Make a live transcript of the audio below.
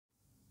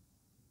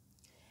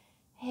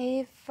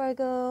Hey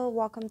Virgo,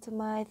 welcome to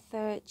my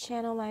third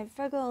channel, my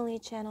Virgo only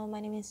channel. My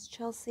name is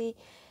Chelsea.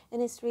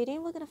 In this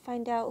reading, we're going to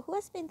find out who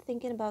has been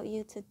thinking about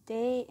you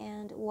today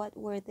and what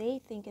were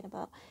they thinking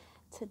about.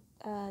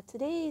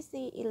 Today is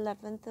the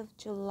 11th of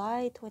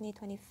July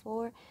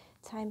 2024.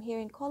 Time here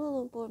in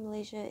Kuala Lumpur,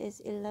 Malaysia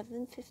is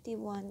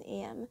 11:51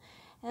 a.m.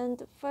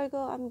 And Virgo,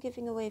 I'm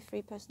giving away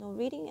free personal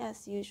reading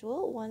as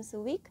usual once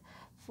a week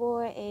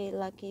for a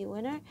lucky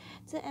winner.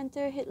 To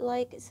enter, hit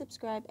like,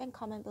 subscribe, and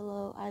comment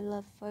below. I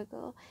love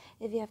Virgo.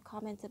 If you have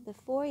commented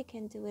before, you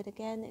can do it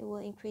again. It will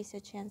increase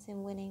your chance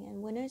in winning,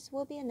 and winners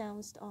will be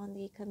announced on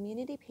the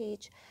community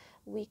page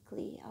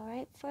weekly. All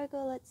right,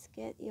 Virgo, let's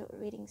get your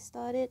reading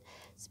started.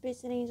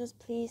 Spirits and angels,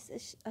 please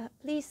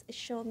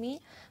show me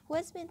who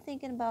has been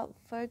thinking about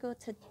Virgo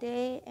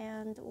today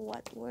and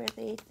what were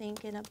they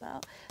thinking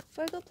about.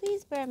 Virgo,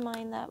 please bear in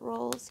mind that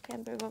roles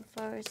can be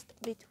reversed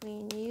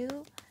between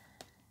you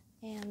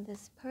and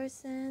this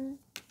person.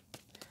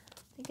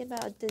 Think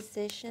about a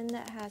decision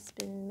that has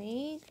been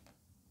made.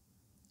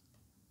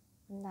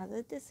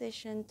 Another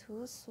decision,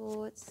 Two of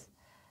Swords.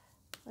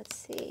 Let's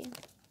see.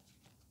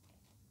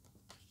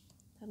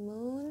 The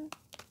Moon.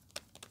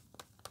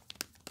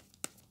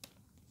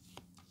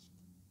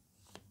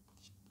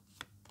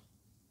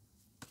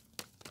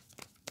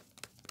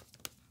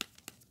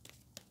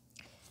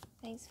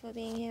 Thanks for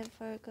being here,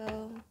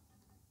 Virgo.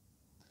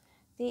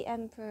 The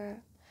Emperor.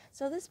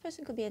 So this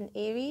person could be an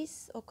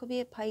Aries, or could be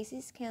a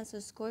Pisces,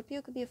 Cancer,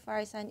 Scorpio, could be a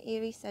fire sign,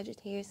 Aries,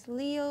 Sagittarius,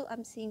 Leo.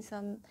 I'm seeing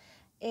some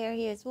air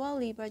here as well,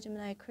 Libra,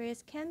 Gemini,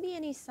 Aquarius. Can be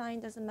any sign,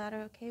 doesn't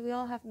matter, okay? We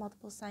all have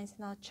multiple signs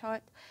in our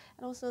chart.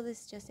 And also,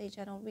 this is just a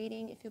general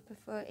reading. If you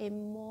prefer a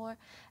more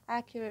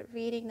accurate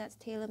reading that's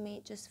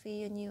tailor-made just for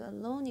you and you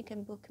alone, you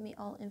can book me.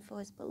 All info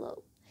is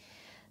below.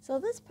 So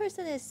this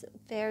person is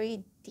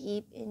very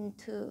deep in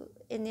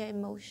their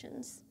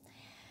emotions.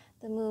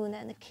 The Moon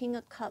and the King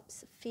of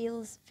Cups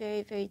feels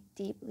very, very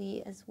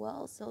deeply as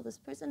well. So this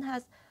person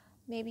has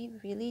maybe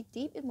really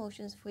deep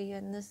emotions for you,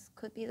 and this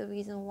could be the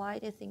reason why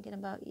they're thinking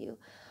about you.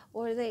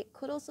 Or they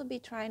could also be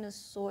trying to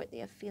sort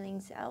their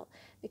feelings out,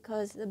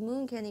 because the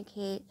Moon can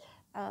indicate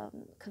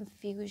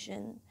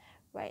confusion,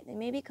 right? They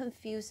may be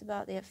confused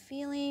about their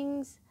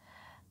feelings.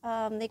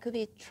 They could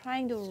be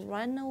trying to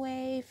run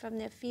away from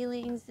their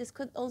feelings. This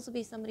could also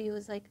be somebody who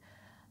is like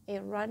a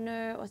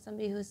runner, or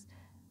somebody who's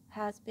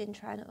has been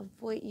trying to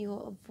avoid you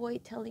or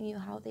avoid telling you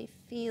how they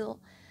feel,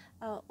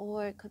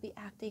 or it could be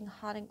acting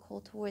hot and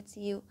cold towards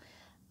you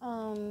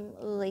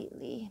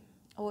lately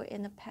or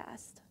in the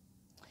past.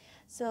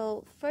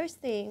 So first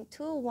thing,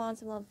 Two of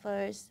Wands and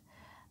Lovers,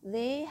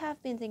 they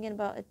have been thinking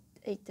about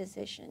a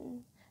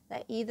decision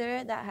that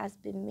either that has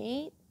been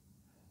made,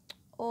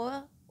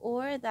 or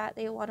that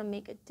they want to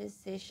make a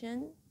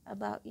decision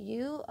about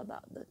you,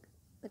 about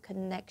the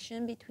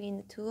connection between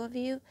the two of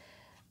you.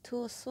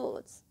 Two of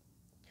Swords.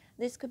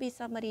 This could be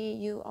somebody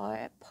you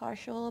are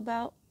partial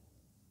about.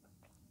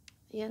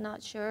 You're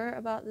not sure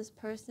about this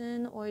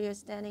person, or you're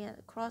standing at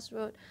a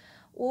crossroad,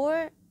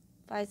 or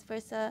vice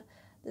versa.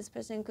 This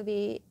person could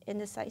be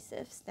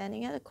indecisive,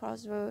 standing at a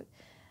crossroad,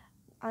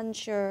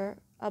 unsure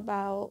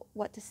about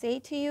what to say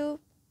to you,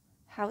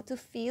 how to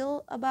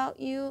feel about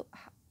you.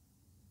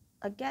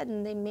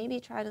 Again, they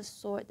maybe try to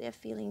sort their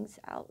feelings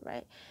out,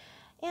 right?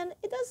 And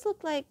it does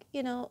look like,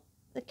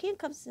 the King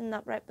comes in an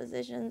upright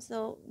position,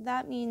 so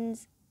that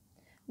means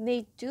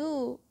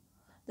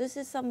this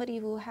is somebody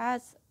who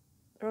has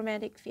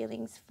romantic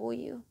feelings for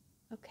you,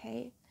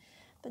 okay?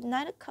 But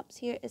Knight of Cups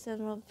here is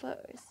in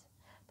reverse.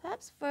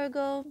 Perhaps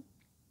Virgo,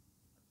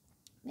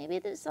 maybe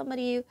there's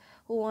somebody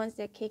who wants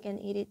their cake and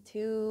eat it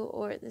too,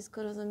 or this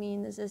could also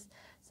mean this is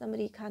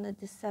somebody kind of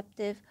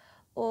deceptive,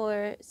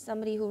 or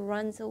somebody who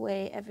runs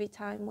away every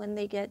time when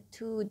they get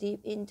too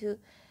deep into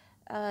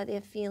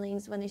their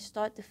feelings. When they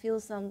start to feel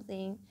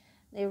something,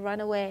 they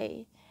run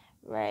away,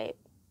 right?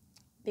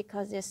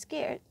 Because they're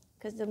scared,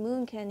 because the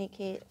Moon can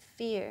indicate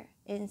fear,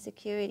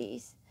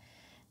 insecurities.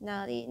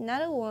 Now the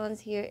Knight of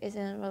Wands here is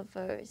in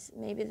reverse.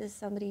 Maybe there's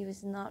somebody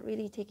who's not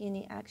really taking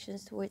any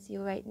actions towards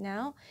you right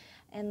now,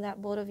 and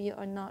that both of you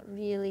are not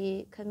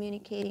really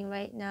communicating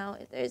right now.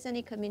 If there is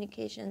any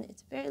communication,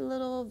 it's very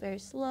little, very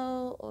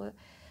slow, or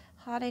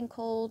hot and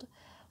cold.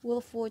 Wheel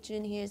of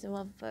Fortune here is in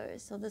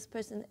reverse. So this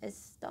person is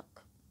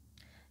stuck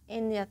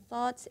in their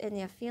thoughts, in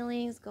their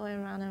feelings, going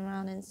around and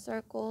around in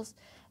circles.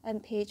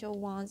 And Page of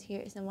Wands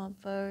here is in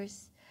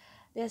reverse.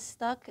 They're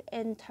stuck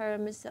in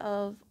terms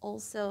of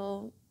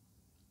also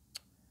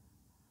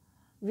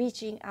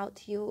reaching out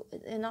to you.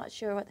 They're not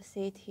sure what to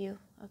say to you,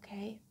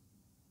 okay?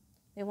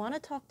 They want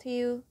to talk to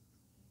you,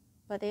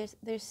 but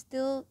they're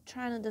still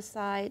trying to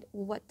decide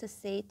what to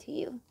say to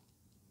you.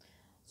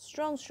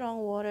 Strong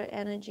water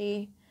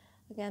energy.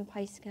 Again,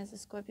 Pisces, Cancer,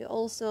 Scorpio.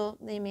 Also,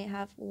 they may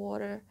have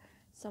water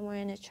somewhere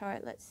in the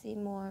chart. Let's see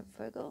more,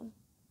 Virgo.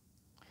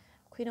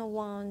 Queen of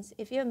Wands.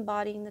 If you're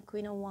embodying the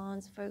Queen of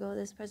Wands, Virgo,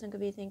 this person could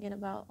be thinking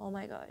about, oh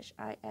my gosh,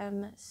 I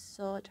am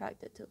so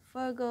attracted to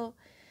Virgo.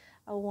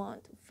 I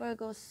want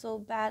Virgo so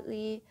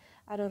badly.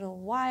 I don't know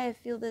why I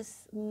feel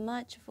this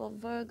much for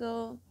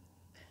Virgo.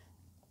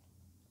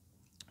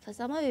 For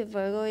some of you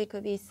Virgo, it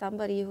could be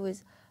somebody who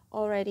is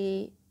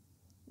already,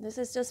 this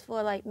is just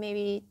for like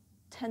maybe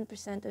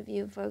 10% of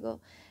you Virgo,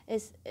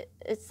 it's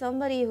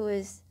somebody who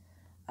is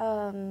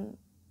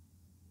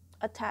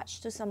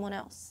attached to someone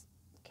else.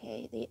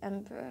 Okay, the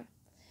Emperor.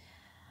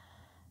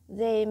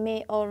 They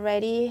may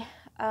already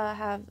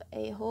have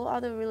a whole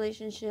other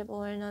relationship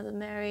or another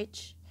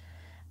marriage,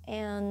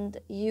 and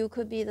you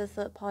could be the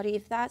third party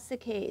if that's the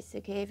case.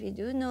 Okay, if you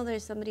do know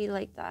there's somebody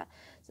like that,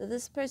 so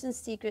this person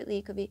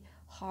secretly could be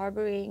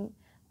harboring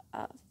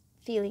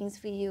feelings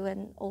for you,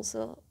 and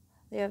also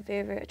they are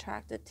very, very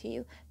attracted to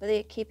you, but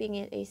they're keeping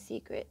it a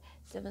secret.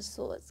 Seven of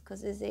Swords,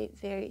 because it's a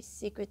very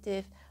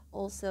secretive,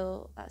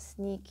 also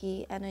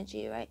sneaky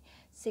energy, right?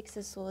 Six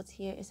of Swords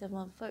here is a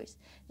reverse.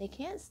 They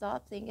can't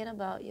stop thinking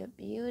about your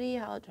beauty,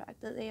 how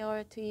attracted they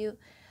are to you.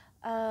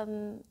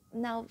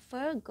 Now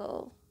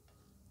Virgo,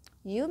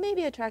 you may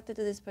be attracted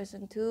to this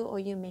person too, or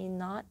you may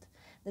not.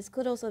 This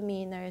could also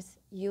mean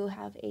you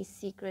have a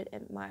secret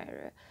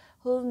admirer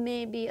who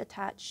may be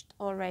attached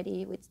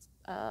already with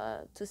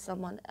to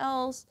someone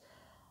else,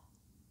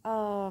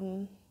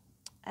 and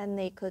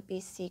they could be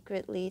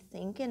secretly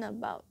thinking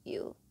about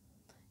you,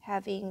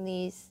 having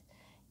these,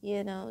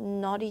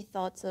 naughty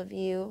thoughts of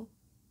you.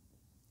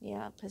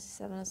 Yeah, because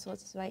Seven of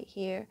Swords is right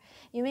here.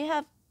 You may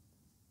have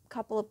a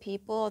couple of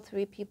people or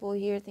 3 people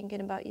here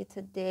thinking about you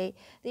today.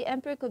 The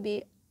Emperor could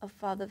be a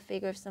father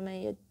figure of somebody.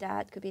 Your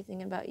dad could be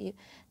thinking about you.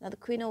 Now the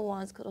Queen of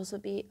Wands could also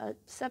be a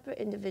separate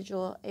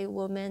individual, a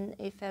woman,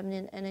 a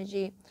feminine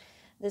energy.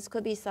 This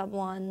could be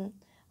someone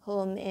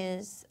whom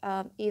is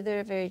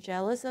either very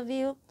jealous of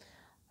you,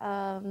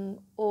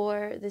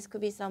 or this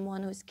could be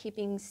someone who's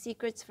keeping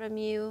secrets from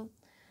you.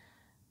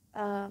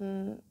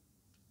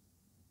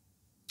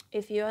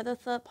 If you're the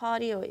third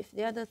party, or if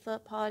they're the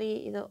third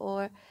party, either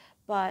or.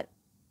 But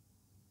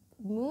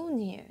Moon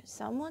here,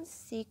 someone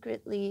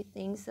secretly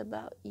thinks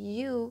about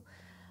you,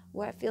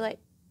 where I feel like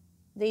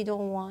they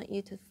don't want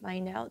you to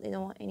find out. They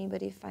don't want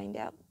anybody to find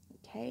out.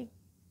 Okay.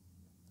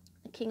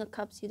 The King of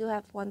Cups, you do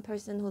have one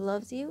person who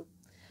loves you,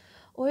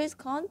 or is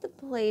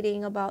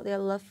contemplating about their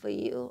love for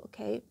you.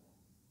 Okay.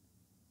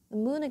 The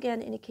Moon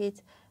again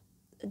indicates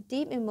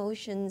deep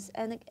emotions,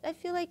 and I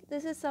feel like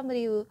this is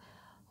somebody who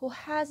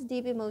has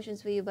deep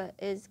emotions for you, but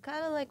is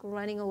kind of like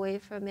running away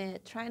from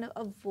it, trying to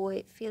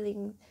avoid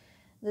feeling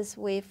this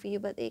way for you,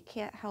 but they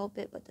can't help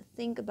it but to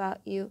think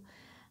about you,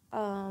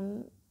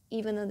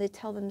 even though they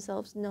tell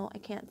themselves, no, I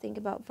can't think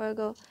about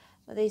Virgo,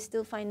 but they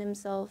still find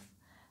themselves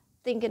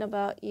thinking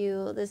about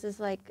you. This is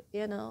like,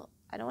 I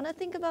don't want to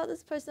think about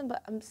this person,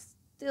 but I'm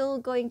still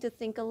going to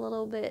think a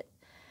little bit.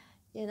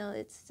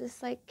 It's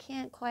just like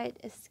can't quite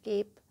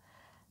escape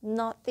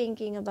not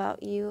thinking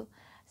about you.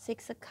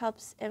 Six of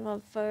Cups in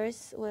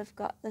reverse. We've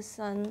got the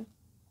Sun,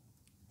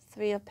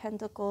 Three of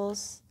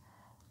Pentacles,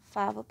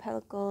 Five of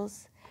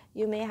Pentacles.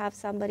 You may have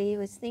somebody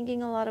who is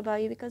thinking a lot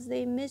about you because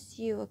they miss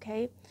you,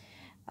 okay?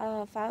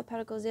 Five of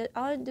Pentacles, they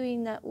aren't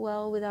doing that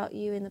well without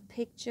you in the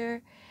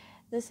picture.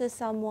 This is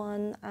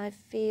someone, I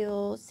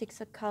feel,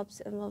 Six of Cups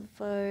in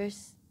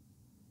reverse.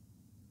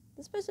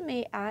 This person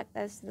may act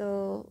as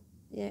though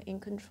they're in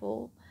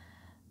control,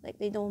 like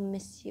they don't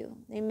miss you.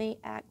 They may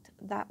act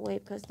that way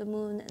because the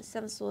Moon and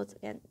Seven of Swords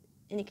again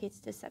indicates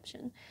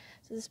deception.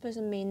 So this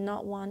person may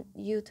not want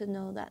you to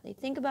know that they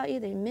think about you,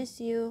 they miss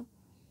you.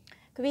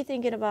 Could be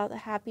thinking about the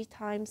happy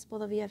times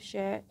both of you have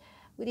shared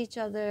with each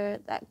other,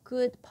 that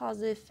good,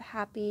 positive,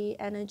 happy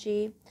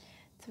energy.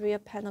 Three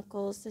of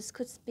Pentacles. This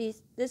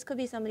could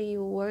be somebody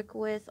you work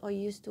with or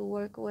used to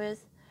work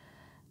with.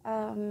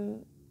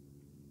 There's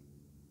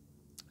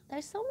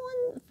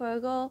someone,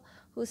 Virgo,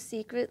 who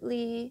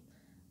secretly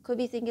could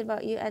be thinking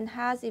about you and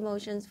has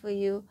emotions for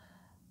you,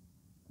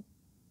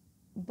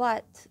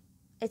 but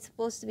it's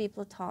supposed to be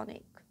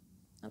platonic.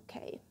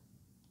 Okay.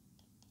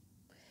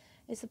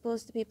 It's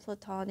supposed to be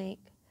platonic.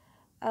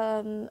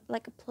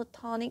 Like a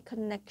platonic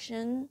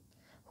connection,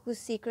 who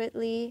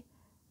secretly,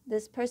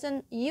 this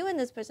person, you and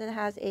this person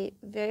has a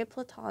very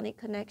platonic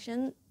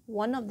connection.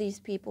 One of these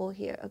people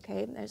here,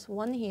 okay, there's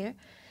one here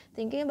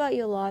thinking about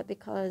you a lot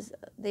because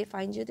they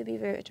find you to be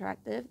very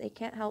attractive. They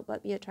can't help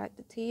but be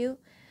attracted to you.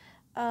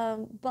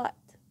 But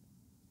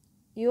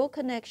your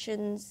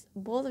connections,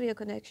 both of your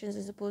connections,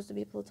 is supposed to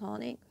be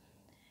platonic.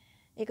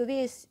 It could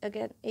be,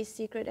 again, a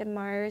secret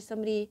admirer,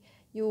 somebody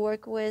you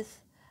work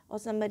with, or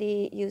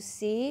somebody you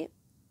see.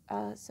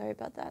 Sorry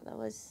about that. That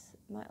was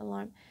my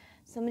alarm.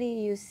 Somebody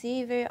you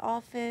see very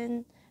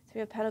often.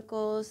 Three of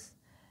Pentacles.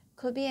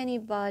 Could be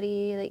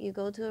anybody. Like you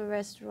go to a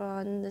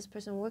restaurant. This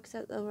person works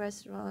at the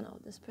restaurant, or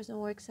this person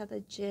works at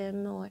the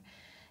gym, or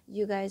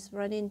you guys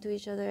run into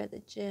each other at the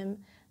gym.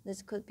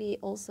 This could be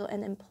also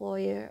an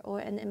employer or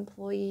an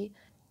employee.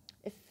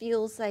 It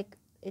feels like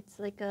it's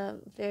like a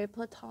very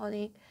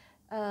platonic,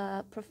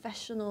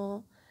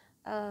 professional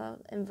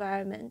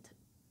environment,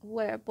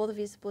 where both of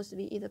you are supposed to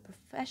be either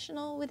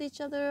professional with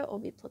each other or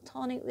be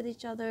platonic with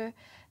each other,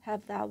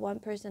 have that one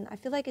person. I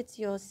feel like it's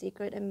your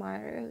secret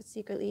admirer who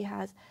secretly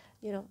has,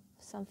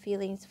 some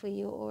feelings for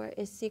you or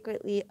is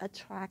secretly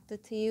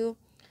attracted to you.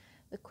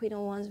 The Queen of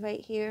Wands right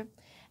here.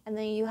 And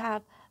then you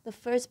have the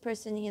first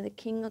person here, the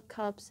King of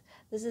Cups,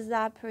 this is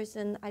that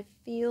person I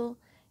feel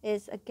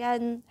is,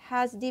 again,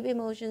 has deep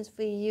emotions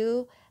for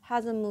you,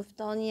 hasn't moved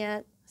on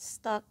yet,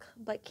 stuck,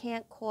 but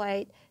can't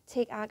quite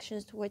take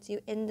actions towards you,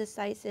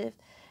 indecisive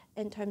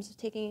in terms of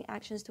taking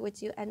actions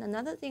towards you. And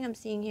another thing I'm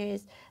seeing here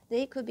is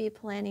they could be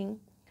planning.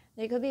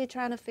 They could be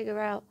trying to figure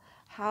out,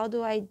 how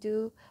do I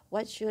do?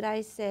 What should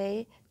I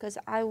say? Because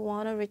I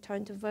want to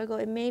return to Virgo.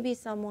 It may be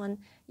someone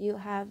you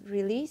have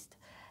released.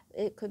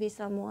 It could be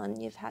someone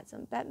you've had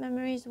some bad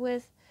memories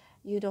with.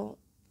 You don't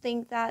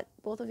think that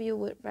both of you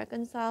would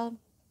reconcile.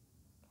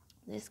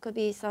 This could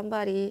be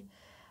somebody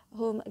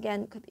whom,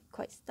 again, could be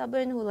quite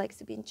stubborn, who likes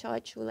to be in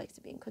charge, who likes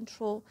to be in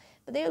control,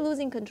 but they're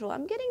losing control.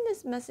 I'm getting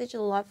this message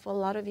a lot for a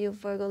lot of you,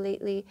 Virgo,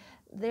 lately.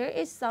 There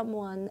is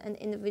someone, an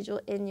individual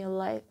in your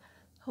life,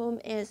 whom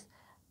is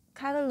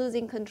kind of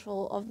losing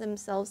control of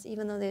themselves,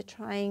 even though they're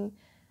trying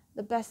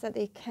the best that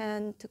they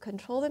can to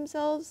control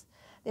themselves,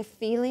 their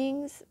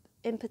feelings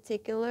in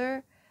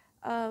particular,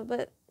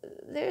 but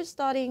they're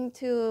starting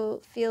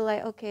to feel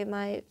like, okay,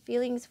 my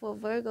feelings for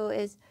Virgo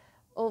is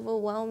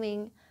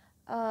overwhelming,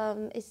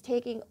 is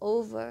taking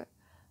over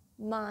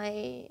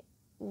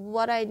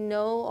what I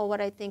know or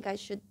what I think I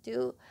should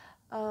do,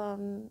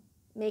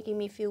 making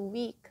me feel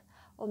weak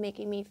or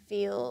making me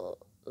feel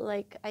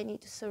like I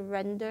need to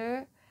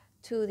surrender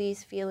to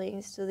these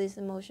feelings, to these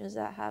emotions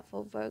that I have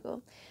for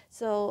Virgo.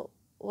 So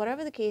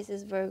whatever the case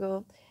is,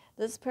 Virgo,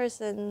 this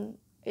person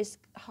is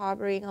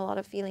harboring a lot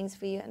of feelings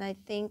for you, and I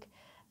think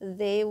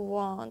they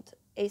want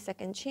a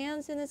second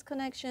chance in this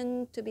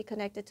connection, to be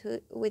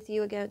connected with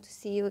you again, to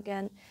see you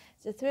again.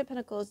 It's the Three of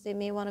Pentacles. They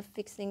may want to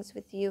fix things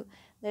with you.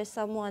 There's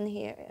someone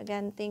here,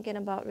 again, thinking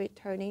about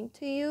returning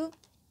to you.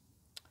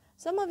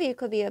 Some of you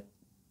could be a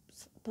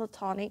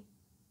platonic,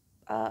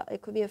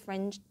 it could be a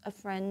friend,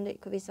 it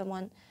could be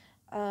someone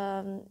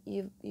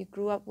you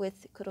grew up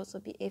with. It could also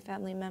be a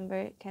family member.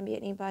 It can be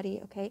anybody,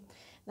 okay?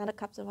 Now the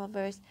Cups of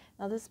Reverse.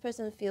 Now this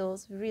person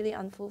feels really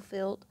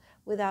unfulfilled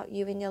without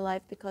you in your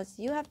life, because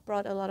you have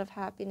brought a lot of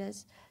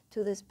happiness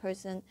to this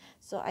person.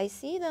 So I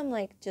see them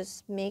like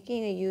just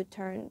making a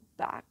U-turn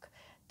back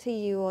to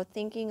you, or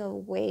thinking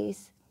of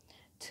ways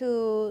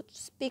to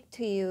speak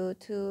to you,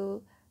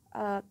 to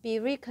be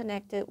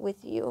reconnected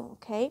with you,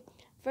 okay?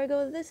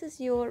 Virgo, this is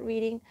your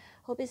reading.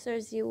 Hope it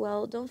serves you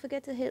well. Don't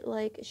forget to hit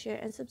like, share,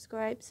 and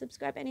subscribe.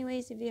 Subscribe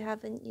anyways if you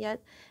haven't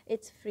yet.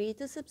 It's free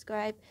to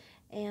subscribe,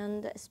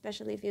 and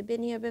especially if you've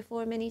been here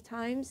before many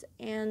times.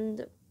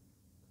 And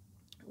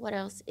what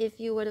else? If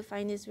you were to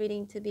find this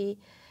reading to be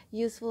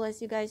useful,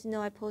 as you guys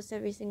know, I post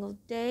every single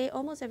day,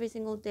 almost every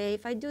single day.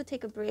 If I do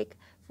take a break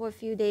for a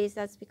few days,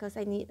 that's because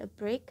I need a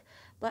break.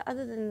 But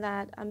other than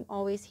that, I'm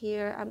always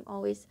here. I'm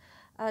always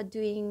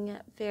doing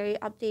very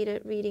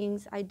updated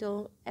readings. I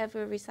don't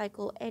ever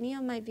recycle any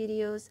of my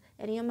videos,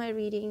 any of my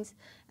readings,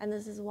 and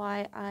this is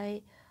why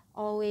I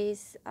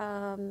always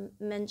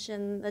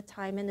mention the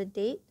time and the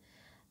date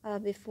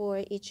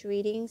before each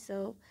reading.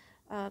 So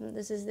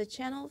this is the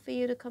channel for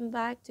you to come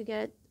back to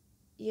get,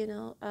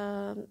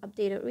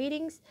 updated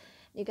readings.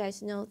 You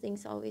guys know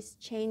things always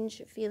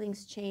change,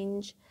 feelings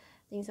change,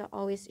 things are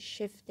always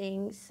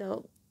shifting.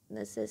 So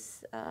this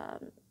is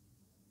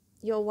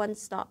your one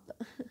stop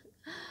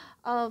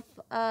of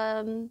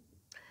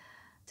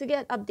to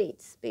get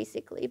updates,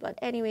 basically. But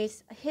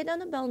anyways, hit on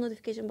the bell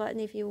notification button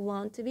if you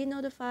want to be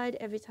notified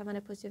every time when I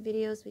post your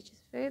videos, which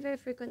is very, very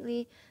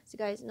frequently, as you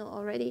guys know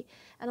already.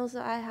 And also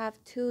I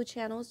have two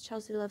channels,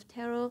 Chelsea Love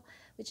Tarot,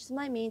 which is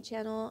my main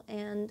channel,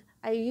 and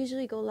I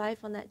usually go live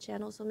on that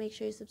channel, so make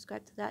sure you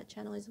subscribe to that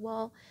channel as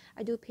well.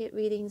 I do paid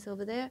readings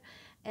over there,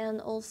 and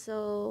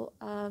also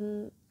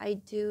I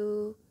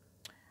do,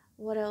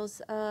 what else,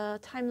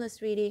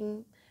 timeless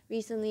reading.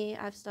 Recently,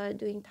 I've started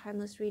doing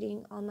timeless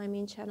reading on my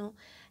main channel.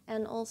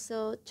 And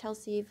also,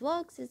 Chelsea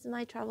Vlogs is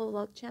my travel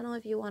vlog channel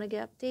if you want to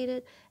get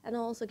updated. And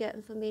also get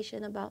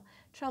information about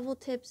travel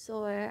tips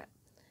or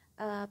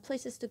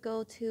places to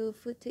go to,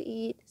 food to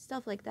eat,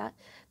 stuff like that.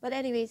 But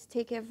anyways,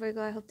 take care,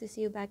 Virgo. I hope to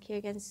see you back here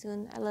again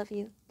soon. I love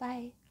you.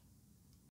 Bye.